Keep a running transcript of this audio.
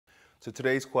So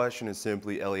today's question is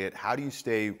simply, Elliott, how do you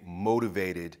stay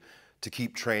motivated to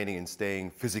keep training and staying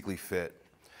physically fit?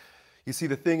 You see,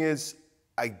 the thing is,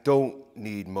 I don't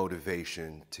need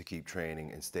motivation to keep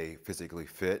training and stay physically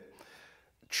fit.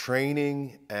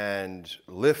 Training and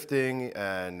lifting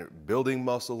and building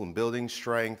muscle and building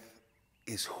strength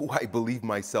is who I believe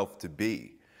myself to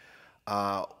be.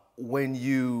 When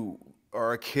you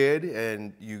are a kid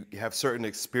and you have certain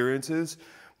experiences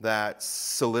that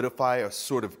solidify a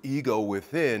sort of ego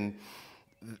within,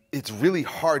 it's really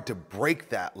hard to break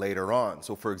that later on.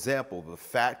 So for example, the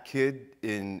fat kid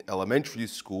in elementary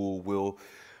school will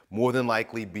more than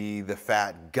likely be the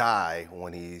fat guy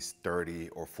when he's 30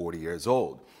 or 40 years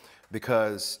old.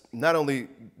 Because not only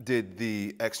did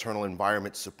the external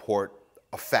environment support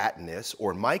a fatness,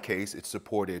 or in my case, it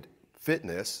supported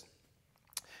fitness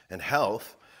and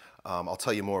health. I'll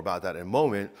tell you more about that in a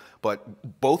moment,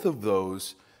 but both of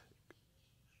those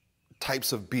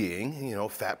types of being,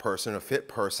 fat person, a fit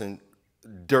person,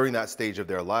 during that stage of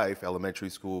their life, elementary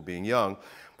school, being young,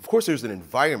 of course there's an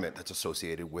environment that's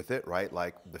associated with it, right?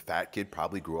 Like the fat kid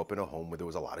probably grew up in a home where there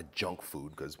was a lot of junk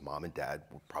food because mom and dad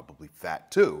were probably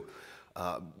fat too.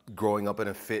 Growing up in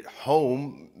a fit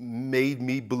home made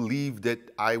me believe that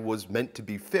I was meant to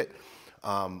be fit.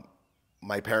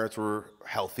 My parents were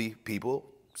healthy people,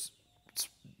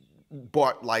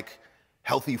 bought like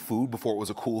healthy food before it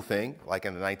was a cool thing, like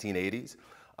in the 1980s,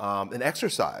 and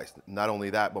exercised. Not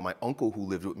only that, but my uncle who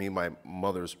lived with me, my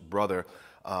mother's brother,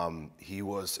 he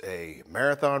was a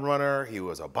marathon runner, he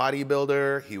was a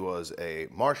bodybuilder, he was a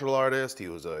martial artist, he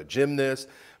was a gymnast.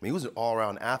 I mean, he was an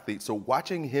all-around athlete. So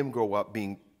watching him grow up,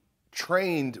 being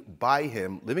trained by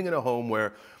him, living in a home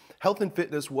where health and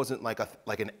fitness wasn't like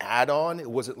an add-on. It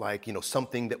wasn't like,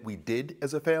 something that we did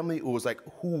as a family. It was like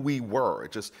who we were.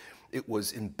 It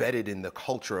was embedded in the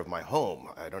culture of my home.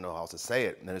 I don't know how else to say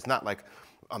it. And it's not like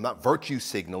I'm not virtue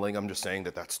signaling. I'm just saying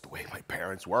that that's the way my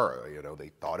parents were. They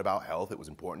thought about health. It was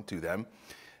important to them.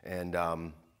 And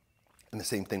the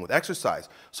same thing with exercise.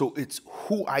 So it's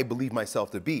who I believe myself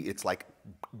to be. It's like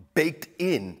baked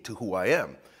into who I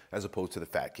am, as opposed to the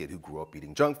fat kid who grew up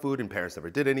eating junk food and parents never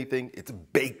did anything. It's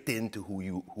baked into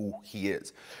who he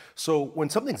is. So when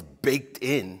something's baked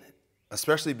in,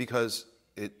 especially because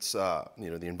it's the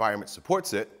environment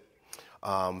supports it,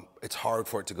 it's hard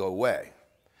for it to go away.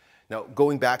 Now,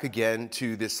 going back again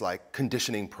to this like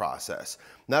conditioning process,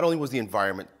 not only was the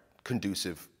environment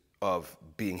conducive of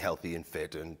being healthy and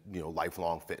fit and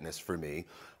lifelong fitness for me,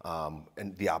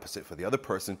 and the opposite for the other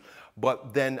person,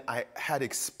 but then I had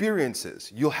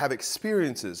experiences. You'll have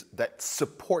experiences that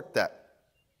support that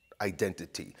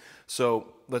identity.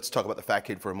 So let's talk about the fat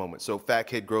kid for a moment. So fat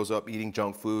kid grows up eating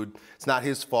junk food. It's not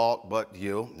his fault, but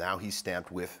now he's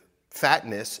stamped with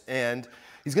fatness, and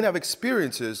he's gonna have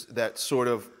experiences that sort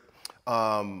of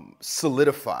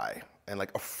solidify and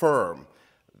like affirm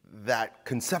that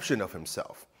conception of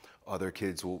himself. Other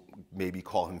kids will maybe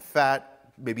call him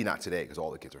fat, maybe not today because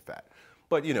all the kids are fat.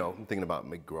 But I'm thinking about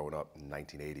me growing up in the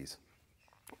 1980s.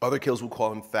 Other kids will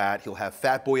call him fat. He'll have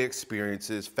fat boy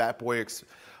experiences, fat boy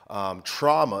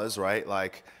traumas, right?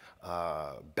 Like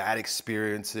bad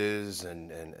experiences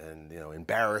and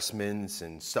embarrassments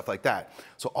and stuff like that.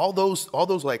 So all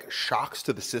those like shocks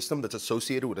to the system that's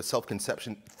associated with a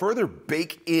self-conception further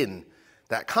bake in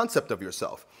that concept of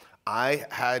yourself. I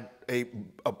had a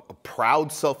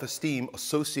proud self-esteem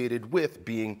associated with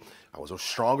I was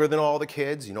stronger than all the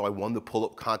kids. I won the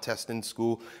pull-up contest in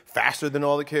school faster than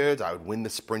all the kids. I would win the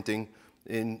sprinting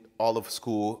in all of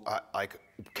school. I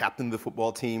captained the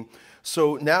football team.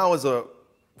 So now as a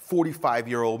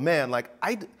 45-year-old man,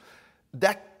 I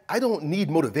don't need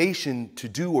motivation to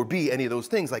do or be any of those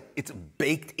things. Like, it's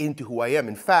baked into who I am.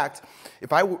 In fact,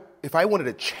 if I wanted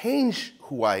to change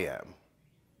who I am,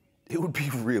 it would be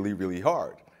really, really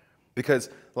hard. Because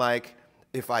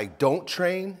if I don't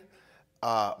train,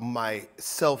 my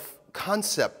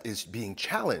self-concept is being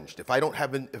challenged. If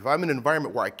I'm in an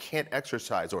environment where I can't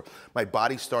exercise, or my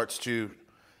body starts to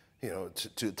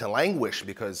languish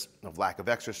because of lack of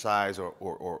exercise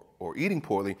or eating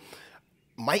poorly,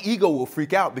 my ego will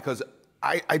freak out because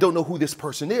I don't know who this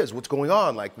person is, what's going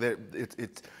on. Like,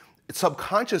 it's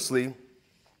subconsciously,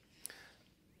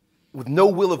 with no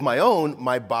will of my own,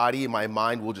 my body and my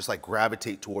mind will just like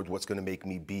gravitate towards what's going to make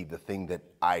me be the thing that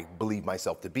I believe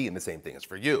myself to be, and the same thing is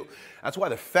for you. That's why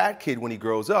the fat kid, when he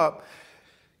grows up,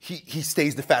 he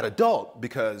stays the fat adult,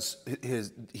 because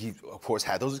he of course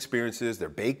had those experiences. They're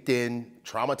baked in,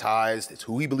 traumatized. It's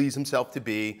who he believes himself to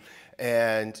be,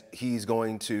 and he's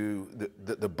going to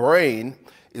the brain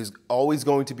is always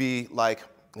going to be like,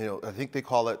 I think they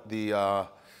call it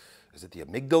is it the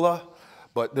amygdala?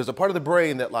 But there's a part of the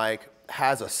brain that like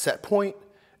has a set point,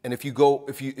 and if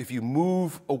you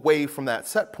move away from that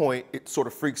set point, it sort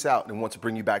of freaks out and wants to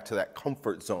bring you back to that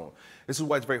comfort zone. This is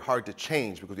why it's very hard to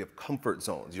change, because we have comfort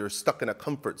zones. You're stuck in a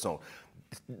comfort zone.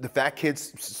 The fat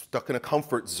kid's stuck in a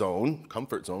comfort zone,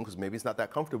 because maybe it's not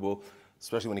that comfortable,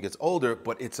 especially when he gets older,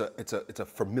 but it's a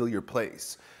familiar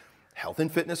place. Health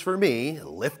and fitness for me,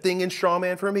 lifting and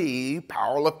strongman for me,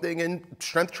 powerlifting and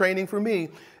strength training for me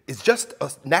is just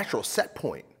a natural set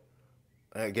point.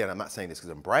 And again, I'm not saying this because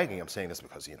I'm bragging. I'm saying this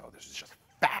because, this is just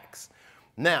facts.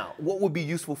 Now, what would be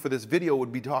useful for this video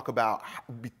would be to talk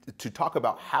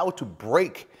about how to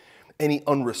break any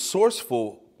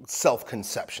unresourceful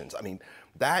self-conceptions. I mean,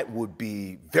 that would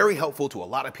be very helpful to a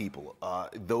lot of people.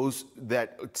 Those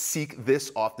that seek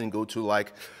this often go to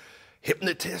like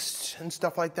hypnotists and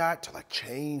stuff like that to like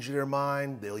change their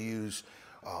mind. They'll use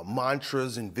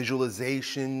mantras and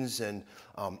visualizations and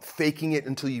faking it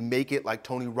until you make it, like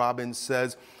Tony Robbins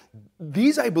says.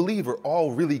 These, I believe, are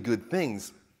all really good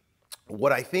things.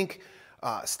 What I think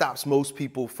stops most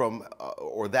people from,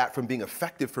 or that from being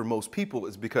effective for most people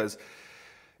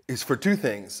is for two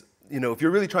things. If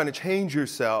you're really trying to change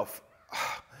yourself,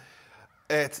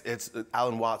 it's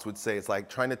Alan Watts would say, it's like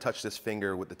trying to touch this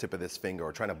finger with the tip of this finger,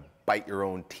 or trying to bite your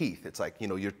own teeth. It's like,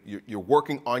 you're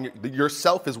working on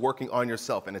yourself is working on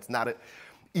yourself, and it's not an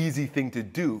easy thing to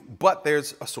do, but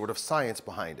there's a sort of science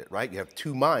behind it, right? You have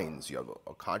two minds. You have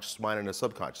a conscious mind and a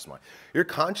subconscious mind. Your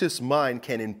conscious mind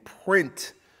can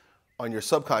imprint on your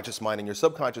subconscious mind, and your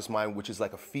subconscious mind, which is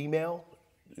like a female,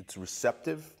 it's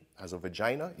receptive, has a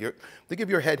vagina. Think of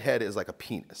your head as like a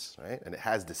penis, right? And it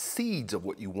has the seeds of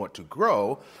what you want to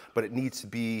grow, but it needs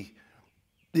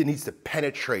to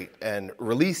penetrate and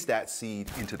release that seed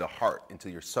into the heart,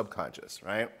 into your subconscious,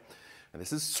 right? And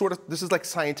this is like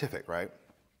scientific, right?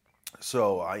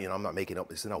 So, I'm not making up,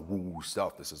 this is not woo-woo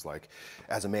stuff. This is like,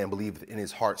 as a man believeth in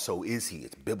his heart, so is he.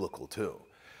 It's biblical too.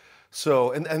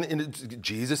 So, and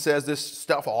Jesus says this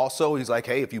stuff also. He's like,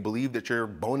 hey, if you believe that you're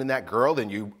boning that girl, then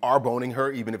you are boning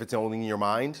her, even if it's only in your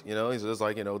mind. He's just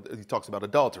like, he talks about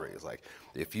adultery. It's like,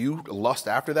 if you lust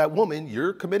after that woman,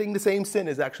 you're committing the same sin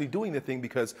as actually doing the thing,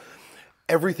 because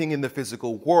everything in the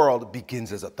physical world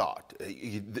begins as a thought.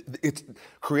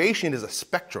 Creation is a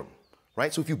spectrum,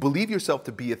 right? So if you believe yourself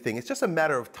to be a thing, it's just a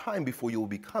matter of time before you will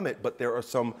become it, but there are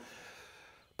some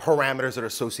parameters that are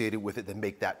associated with it that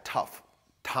make that tough.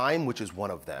 Time, which is one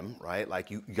of them, right?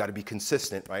 Like you got to be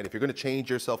consistent, right? If you're going to change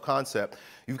your self-concept,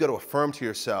 you've got to affirm to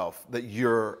yourself that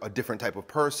you're a different type of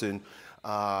person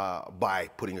by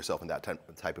putting yourself in that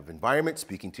type of environment,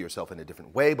 speaking to yourself in a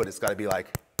different way, but it's got to be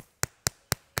like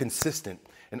consistent.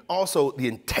 And also the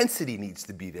intensity needs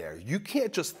to be there. You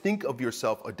can't just think of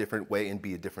yourself a different way and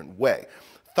be a different way.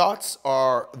 Thoughts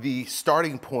are the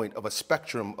starting point of a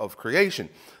spectrum of creation.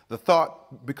 The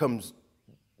thought becomes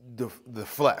the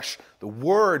flesh. The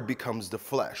word becomes the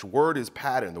flesh. Word is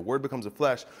pattern. The word becomes the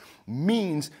flesh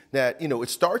means that, it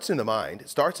starts in the mind, it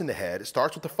starts in the head, it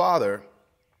starts with the father,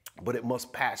 but it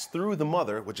must pass through the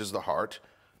mother, which is the heart,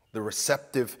 the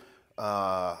receptive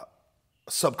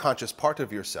subconscious part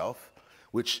of yourself,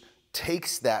 which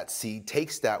takes that seed,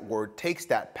 takes that word, takes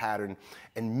that pattern,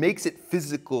 and makes it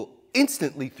physical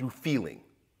instantly through feeling.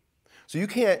 So you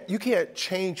can't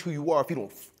change who you are if you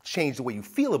don't change the way you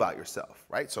feel about yourself,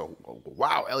 right? So,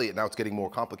 wow, Elliott, now it's getting more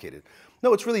complicated.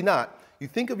 No, it's really not. You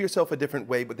think of yourself a different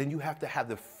way, but then you have to have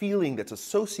the feeling that's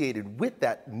associated with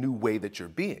that new way that you're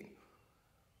being.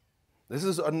 This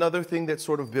is another thing that's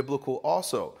sort of biblical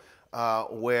also,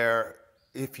 where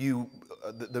if you,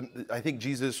 I think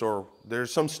Jesus, or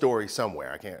there's some story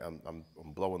somewhere, I'm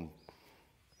blowing,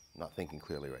 not thinking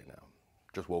clearly right now.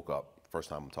 Just woke up, first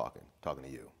time I'm talking to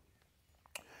you.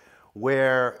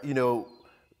 Where,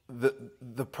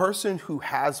 the person who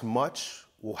has much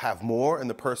will have more, and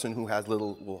the person who has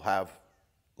little will have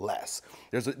less.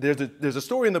 There's a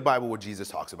story in the Bible where Jesus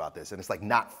talks about this, and it's like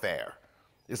not fair.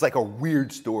 It's like a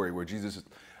weird story where Jesus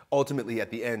ultimately at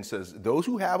the end says, those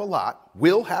who have a lot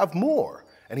will have more.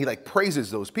 And he like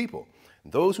praises those people.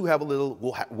 Those who have a little,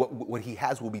 will what he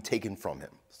has will be taken from him.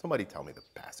 Somebody tell me the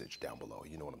passage down below.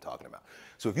 You know what I'm talking about.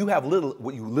 So if you have little,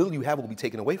 what little you have will be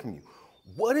taken away from you.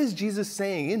 What is Jesus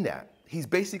saying in that? He's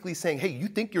basically saying, hey, you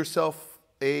think yourself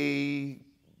a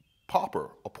pauper,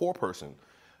 a poor person,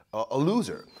 a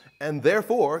loser, and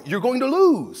therefore you're going to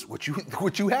lose what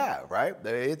you have, right?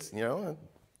 It's,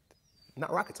 not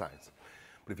rocket science.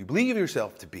 But if you believe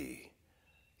yourself to be,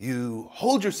 you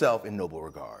hold yourself in noble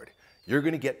regard, you're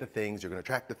going to get the things, you're going to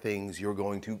attract the things, you're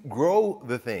going to grow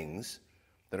the things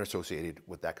that are associated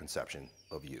with that conception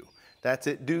of you. That's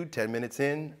it, dude. 10 minutes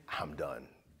in, I'm done.